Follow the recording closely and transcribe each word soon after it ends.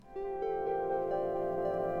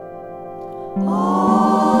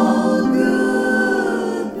All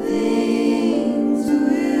good things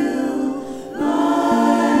will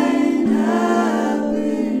find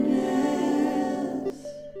happiness.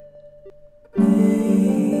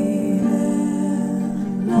 May the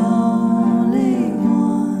lonely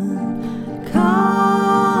one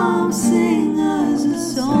come sing us a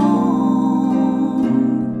song.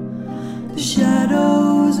 The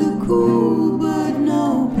shadows are cool, but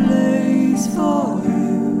no place for you.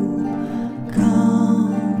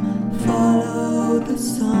 Come, follow the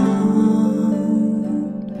sun.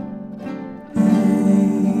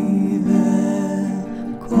 May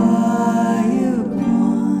the quiet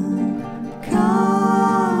one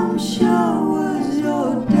come show us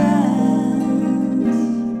your dance.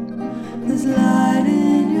 There's light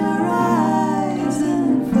in your eyes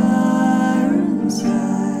and fire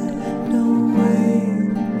inside. Don't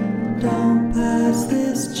wait, don't pass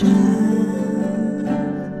this chance.